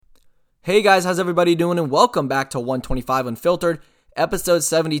Hey guys, how's everybody doing? And welcome back to 125 Unfiltered, episode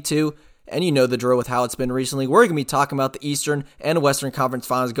 72. And you know the drill with how it's been recently. We're going to be talking about the Eastern and Western Conference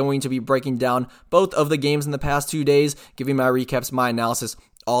Finals, going to be breaking down both of the games in the past 2 days, giving my recaps, my analysis,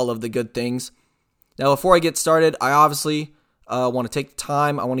 all of the good things. Now, before I get started, I obviously want to take the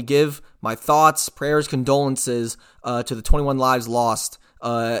time. I want to give my thoughts, prayers, condolences to the 21 lives lost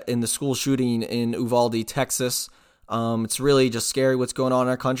in the school shooting in Uvalde, Texas. It's really just scary what's going on in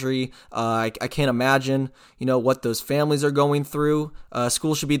our country. I can't imagine, what those families are going through.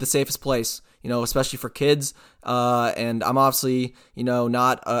 School should be the safest place, especially for kids. And I'm obviously,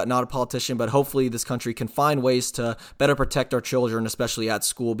 not a politician, but hopefully this country can find ways to better protect our children, especially at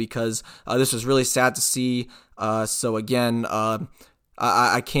school, because this was really sad to see. So again,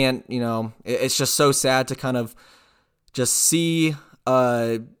 I can't, it's just so sad to kind of just see,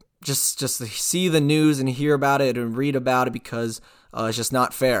 just see the news and hear about it and read about it, because it's just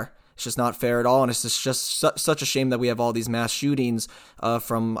not fair. It's just not fair at all, and it's just such a shame that we have all these mass shootings,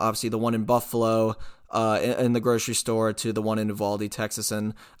 from obviously the one in Buffalo in the grocery store to the one in Uvalde, Texas,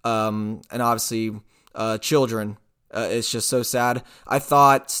 and obviously children. It's just so sad. I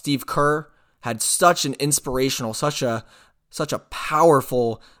thought Steve Kerr had such an inspirational, such a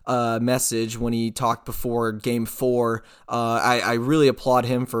powerful message when he talked before Game 4. I really applaud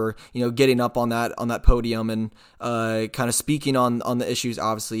him for getting up on that podium and kind of speaking on the issues.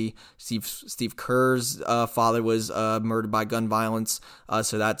 Obviously, Steve Kerr's father was murdered by gun violence,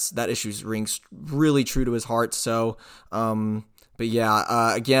 so that issue rings really true to his heart. So, but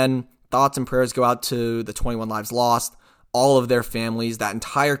yeah, again, thoughts and prayers go out to the 21 lives lost, all of their families, that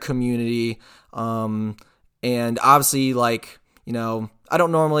entire community. And obviously, I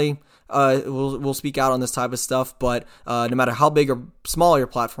don't normally we'll speak out on this type of stuff, but no matter how big or small your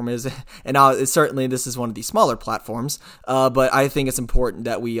platform is, and certainly this is one of the smaller platforms, but I think it's important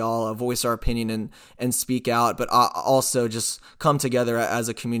that we all voice our opinion and speak out, but also just come together as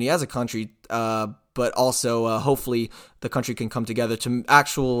a community, as a country, but also hopefully the country can come together to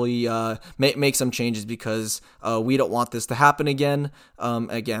actually make some changes, because we don't want this to happen again,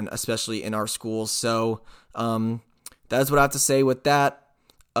 especially in our schools. So that's what I have to say with that.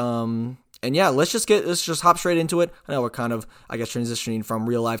 And yeah, let's just hop straight into it. I know we're kind of, transitioning from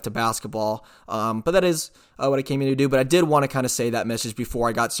real life to basketball, but that is what I came in to do. But I did want to kind of say that message before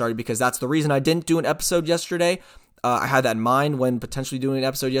I got started, because that's the reason I didn't do an episode yesterday. I had that in mind when potentially doing an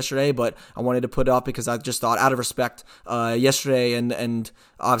episode yesterday, but I wanted to put it up because I just thought, out of respect, yesterday and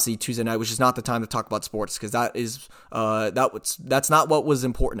obviously Tuesday night, which is not the time to talk about sports, because that's not what was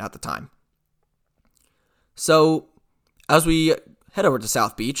important at the time. So as we head over to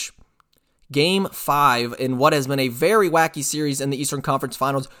South Beach, Game 5 in what has been a very wacky series in the Eastern Conference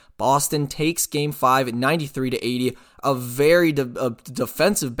Finals, Boston takes Game 5 at 93-80, a very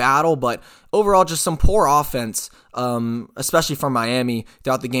defensive battle, but overall just some poor offense, especially from Miami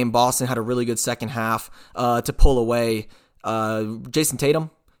throughout the game. Boston had a really good second half to pull away. Jason Tatum,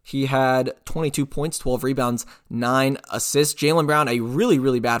 he had 22 points, 12 rebounds, 9 assists. Jaylen Brown, a really,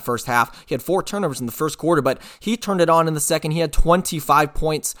 really bad first half. He had 4 turnovers in the first quarter, but he turned it on in the second. He had 25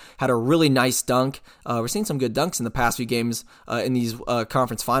 points, had a really nice dunk. We're seeing some good dunks in the past few games in these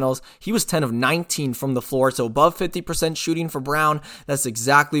conference finals. He was 10 of 19 from the floor, so above 50% shooting for Brown. That's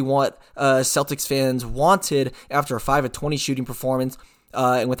exactly what Celtics fans wanted after a 5 of 20 shooting performance.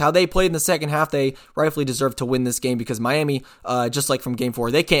 And with how they played in the second half, they rightfully deserve to win this game, because Miami, just like from Game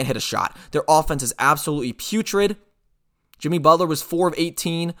 4, they can't hit a shot. Their offense is absolutely putrid. Jimmy Butler was 4 of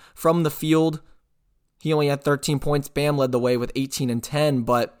 18 from the field. He only had 13 points. Bam led the way with 18 and 10.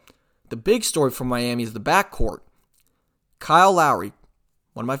 But the big story for Miami is the backcourt. Kyle Lowry,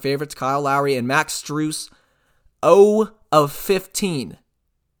 one of my favorites, Kyle Lowry, and Max Strus, 0 of 15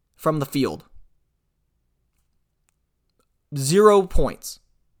 from the field. 0 points.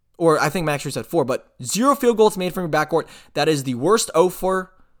 Or I think Max Strus had 4, but 0 field goals made from your backcourt. That is the worst 0-4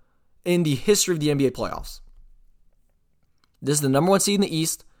 in the history of the NBA playoffs. This is the number 1 seed in the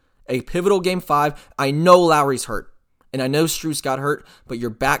East, a pivotal Game 5. I know Lowry's hurt, and I know Strus got hurt, but your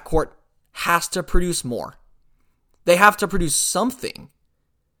backcourt has to produce more. They have to produce something.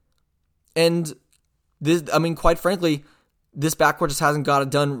 And this, quite frankly, this backcourt just hasn't got it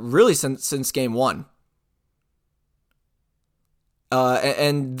done really since Game 1.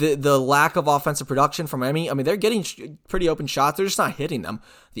 And the lack of offensive production from Miami, they're getting pretty open shots. They're just not hitting them.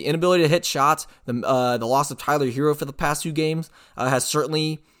 The inability to hit shots, the loss of Tyler Hero for the past 2 games has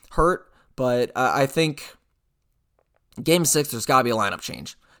certainly hurt. But I think Game 6, there's got to be a lineup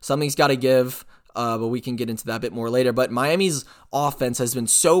change. Something's got to give. but we can get into that a bit more later. But Miami's offense has been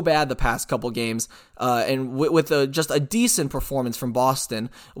so bad the past couple games, and with just a decent performance from Boston,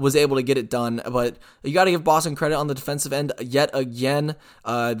 was able to get it done. But you got to give Boston credit on the defensive end yet again.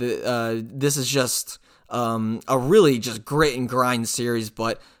 This is just a really just grit and grind series,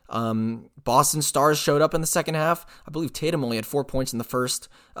 but Boston Stars showed up in the second half. I believe Tatum only had 4 points in the first.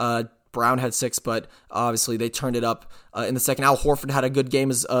 Brown had 6, but obviously they turned it up in the second. Al Horford had a good game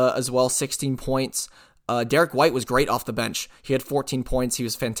as well, 16 points. Derek White was great off the bench. He had 14 points. He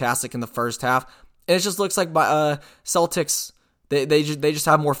was fantastic in the first half. And it just looks like Celtics, they just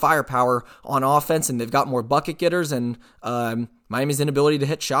have more firepower on offense, and they've got more bucket getters, and Miami's inability to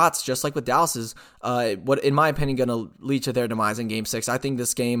hit shots, just like with Dallas's, what in my opinion going to lead to their demise in Game 6. I think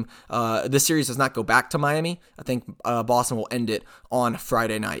this series does not go back to Miami. I think Boston will end it on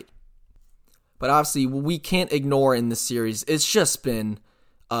Friday night. But obviously, we can't ignore in this series, it's just been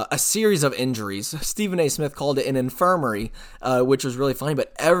a series of injuries. Stephen A. Smith called it an infirmary, which was really funny,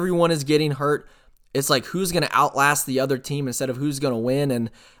 but everyone is getting hurt. It's like who's going to outlast the other team instead of who's going to win,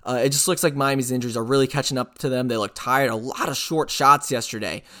 and it just looks like Miami's injuries are really catching up to them. They look tired. A lot of short shots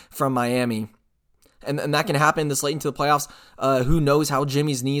yesterday from Miami, and that can happen this late into the playoffs. Who knows how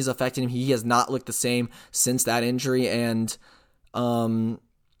Jimmy's knee is affecting him? He has not looked the same since that injury, and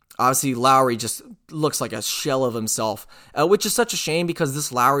obviously, Lowry just looks like a shell of himself, which is such a shame because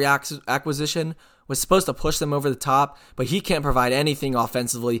this Lowry acquisition was supposed to push them over the top, but he can't provide anything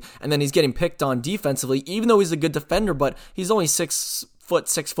offensively, and then he's getting picked on defensively, even though he's a good defender, but he's only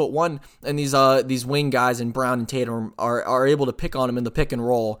 6'1", and these wing guys in Brown and Tatum are able to pick on him in the pick and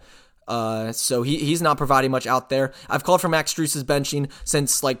roll. So he's not providing much out there. I've called for Max Strus's benching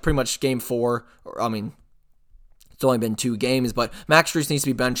since like pretty much game 4. It's only been 2 games, but Max Strus needs to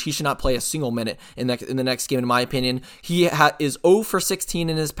be benched. He should not play a single minute in the next game, in my opinion. He is 0 for 16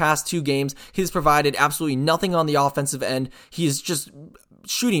 in his past 2 games. He's provided absolutely nothing on the offensive end. He's just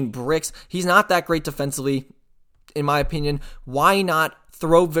shooting bricks. He's not that great defensively, in my opinion. Why not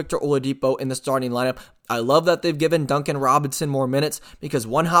throw Victor Oladipo in the starting lineup? I love that they've given Duncan Robinson more minutes, because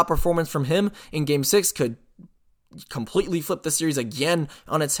one hot performance from him in Game 6 could completely flip the series again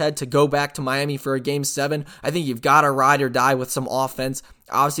on its head to go back to Miami for a Game 7. I think you've got to ride or die with some offense.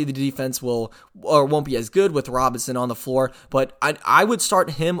 Obviously, the defense won't be as good with Robinson on the floor, but I would start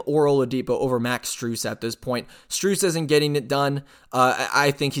him or Oladipo over Max Strus at this point. Strus isn't getting it done.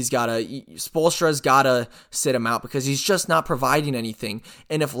 I think Spoelstra's got to sit him out because he's just not providing anything.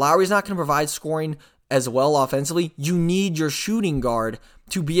 And if Lowry's not going to provide scoring as well offensively, you need your shooting guard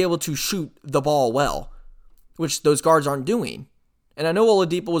to be able to shoot the ball well, which those guards aren't doing. And I know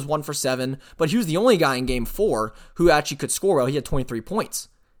Oladipo was 1 for 7, but he was the only guy in Game 4 who actually could score well. He had 23 points.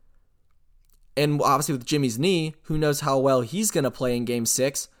 And obviously with Jimmy's knee, who knows how well he's going to play in Game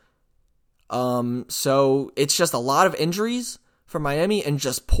 6. So it's just a lot of injuries for Miami and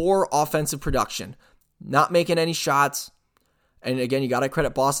just poor offensive production. Not making any shots. And again, you got to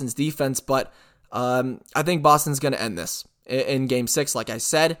credit Boston's defense, but I think Boston's going to end this in Game 6, like I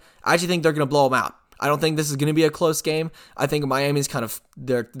said. I actually think they're going to blow them out. I don't think this is going to be a close game. I think Miami's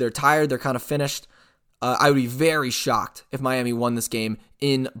they're tired. They're kind of finished. I would be very shocked if Miami won this game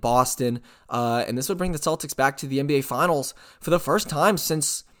in Boston. And this would bring the Celtics back to the NBA Finals for the first time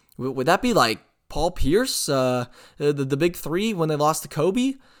since, would that be like Paul Pierce, the big 3 when they lost to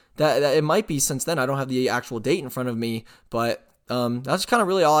Kobe? That it might be since then. I don't have the actual date in front of me, but that's kind of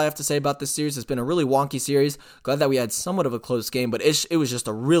really all I have to say about this series. It's been a really wonky series. Glad that we had somewhat of a close game, but it was just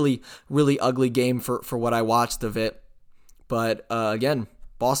a really, really ugly game for what I watched of it. But again,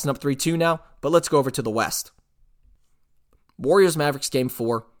 Boston up 3-2 now, but let's go over to the West. Warriors-Mavericks Game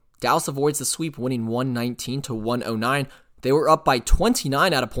 4. Dallas avoids the sweep, winning 119-109. They were up by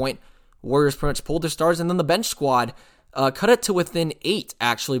 29 at a point. Warriors pretty much pulled their stars, and then the bench squad cut it to within 8,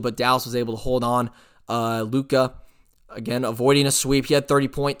 actually, but Dallas was able to hold on. Luka, again, avoiding a sweep. He had 30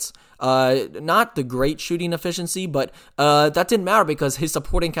 points. Not the great shooting efficiency, but that didn't matter because his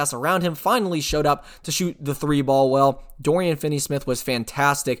supporting cast around him finally showed up to shoot the 3 ball well. Dorian Finney-Smith was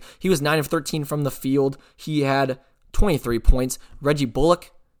fantastic. He was 9 of 13 from the field. He had 23 points. Reggie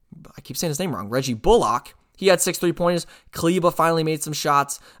Bullock, I keep saying his name wrong. Reggie Bullock, he had 6 3-pointers. Kleba finally made some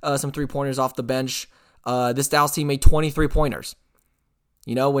shots, some 3-pointers off the bench. This Dallas team made 20 3-pointers.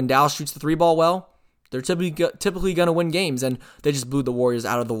 You know, when Dallas shoots the 3 ball well, they're typically going to win games, and they just blew the Warriors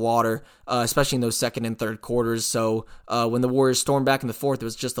out of the water, especially in those second and third quarters. So when the Warriors stormed back in the fourth, it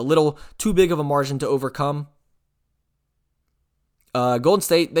was just a little too big of a margin to overcome. Golden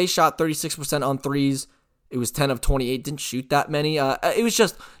State, they shot 36% on threes. It was 10 of 28, didn't shoot that many. It was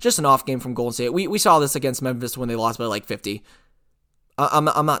just an off game from Golden State. We saw this against Memphis when they lost by like 50. I'm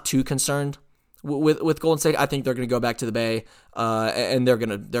not too concerned. with Golden State, I think they're going to go back to the Bay, and they're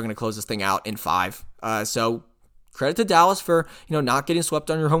gonna close this thing out in 5. So credit to Dallas for not getting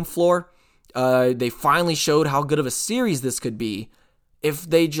swept on your home floor. They finally showed how good of a series this could be if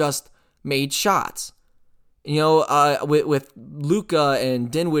they just made shots. With Luka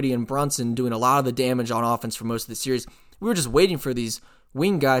and Dinwiddie and Brunson doing a lot of the damage on offense for most of the series, we were just waiting for these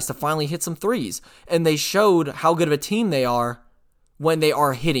wing guys to finally hit some threes, and they showed how good of a team they are when they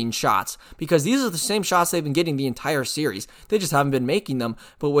are hitting shots, because these are the same shots they've been getting the entire series. They just haven't been making them,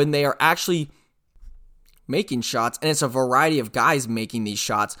 but when they are actually making shots, and it's a variety of guys making these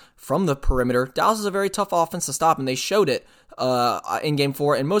shots from the perimeter, Dallas is a very tough offense to stop, and they showed it in Game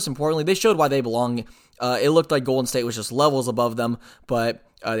 4, and most importantly, they showed why they belong. It looked like Golden State was just levels above them, but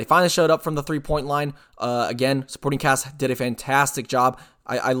they finally showed up from the three-point line. Again, supporting cast did a fantastic job.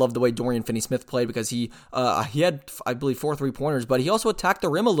 I love the way Dorian Finney-Smith played, because he had, I believe, 4 3-pointers, but he also attacked the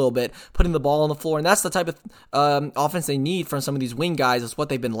rim a little bit, putting the ball on the floor, and that's the type of offense they need from some of these wing guys. It's what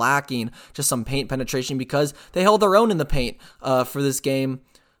they've been lacking, just some paint penetration, because they held their own in the paint for this game.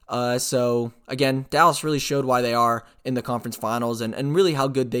 So, again, Dallas really showed why they are in the conference finals and really how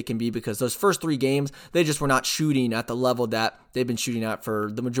good they can be, because those first 3 games, they just were not shooting at the level that they've been shooting at for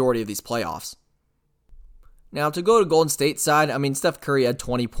the majority of these playoffs. Now, to go to Golden State side, Steph Curry had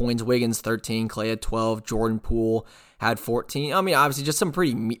 20 points, Wiggins 13, Klay had 12, Jordan Poole had 14. Obviously, just some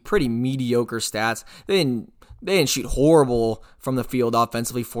pretty mediocre stats. They didn't shoot horrible from the field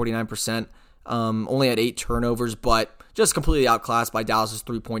offensively, 49%. Only had 8 turnovers, but just completely outclassed by Dallas's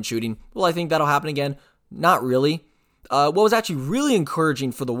 3-point shooting. Will I think that'll happen again? Not really. What was actually really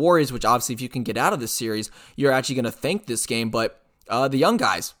encouraging for the Warriors, which obviously if you can get out of this series, you're actually going to thank this game, but the young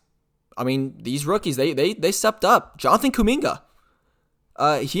guys. These rookies, they stepped up. Jonathan Kuminga,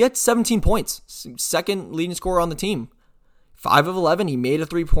 he had 17 points, second leading scorer on the team. 5 of 11, he made a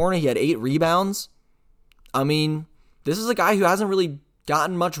 3-pointer, he had 8 rebounds. This is a guy who hasn't really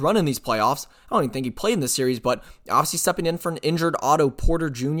gotten much run in these playoffs. I don't even think he played in this series, but obviously stepping in for an injured Otto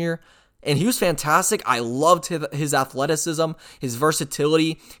Porter Jr., and he was fantastic. I loved his athleticism, his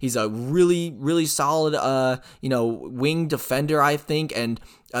versatility. He's a really, really solid, wing defender, I think. And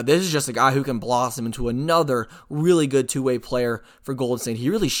this is just a guy who can blossom into another really good two-way player for Golden State. He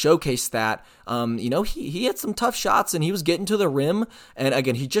really showcased that. He had some tough shots, and he was getting to the rim. And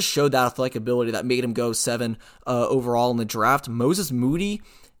again, he just showed that athletic ability that made him go 7 overall in the draft. Moses Moody,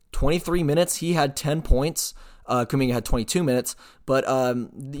 23 minutes. He had 10 points. Kuminga had 22 minutes, but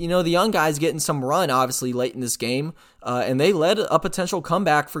the young guys getting some run obviously late in this game, and they led a potential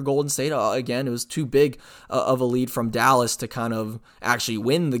comeback for Golden State. Again, it was too big of a lead from Dallas to kind of actually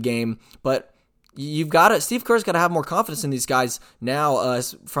win the game, but Steve Kerr's got to have more confidence in these guys now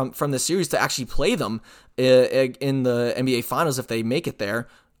from the series to actually play them in the NBA Finals if they make it there.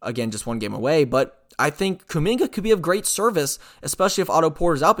 Again, just one game away, but I think Kuminga could be of great service, especially if Otto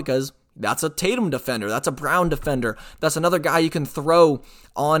Porter's out, because that's a Tatum defender. That's a Brown defender. That's another guy you can throw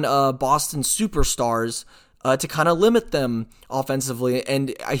on Boston superstars to kind of limit them offensively.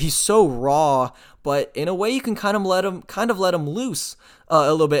 And he's so raw, but in a way you can kind of let him loose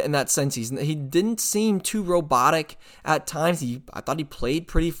a little bit in that sense. He didn't seem too robotic at times. I thought he played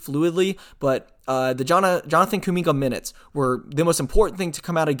pretty fluidly, but the Jonathan Kuminga minutes were the most important thing to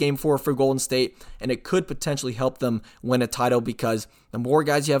come out of Game 4 for Golden State, and it could potentially help them win a title, because the more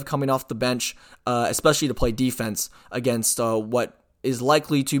guys you have coming off the bench, especially to play defense against what is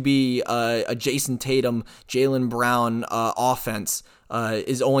likely to be a Jason Tatum, Jaylen Brown offense,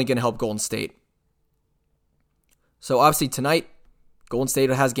 is only going to help Golden State. So obviously tonight, Golden State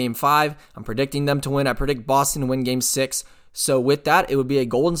has Game 5. I'm predicting them to win. I predict Boston to win Game 6. So with that, it would be a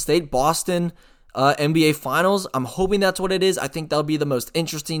Golden State-Boston NBA Finals. I'm hoping that's what it is. I think that'll be the most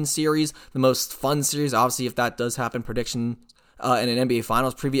interesting series, the most fun series. Obviously, if that does happen, prediction in an NBA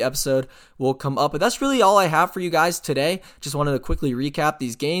Finals preview episode will come up. But that's really all I have for you guys today. Just wanted to quickly recap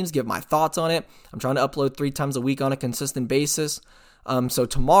these games, give my thoughts on it. I'm trying to upload 3 times a week on a consistent basis. So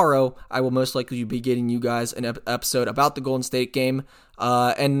tomorrow, I will most likely be getting you guys an episode about the Golden State game.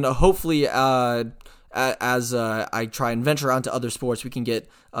 And hopefully, as I try and venture out to other sports, we can get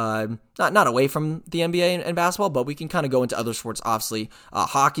not away from the NBA and basketball, but we can kind of go into other sports. Obviously,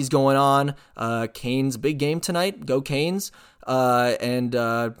 hockey's going on. Canes big game tonight. Go Canes! And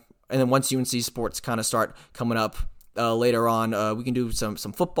then once UNC sports kind of start coming up later on, we can do some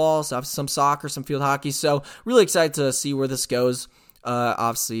football, some soccer, some field hockey. So really excited to see where this goes.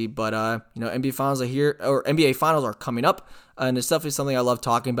 Obviously, but NBA Finals are here, or NBA Finals are coming up, and it's definitely something I love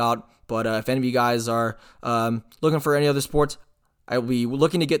talking about. But if any of you guys are looking for any other sports, I will be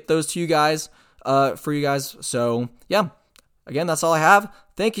looking to get those to you guys for you guys. So yeah, again, that's all I have.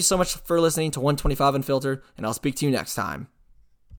 Thank you so much for listening to 125 Unfiltered, and I'll speak to you next time.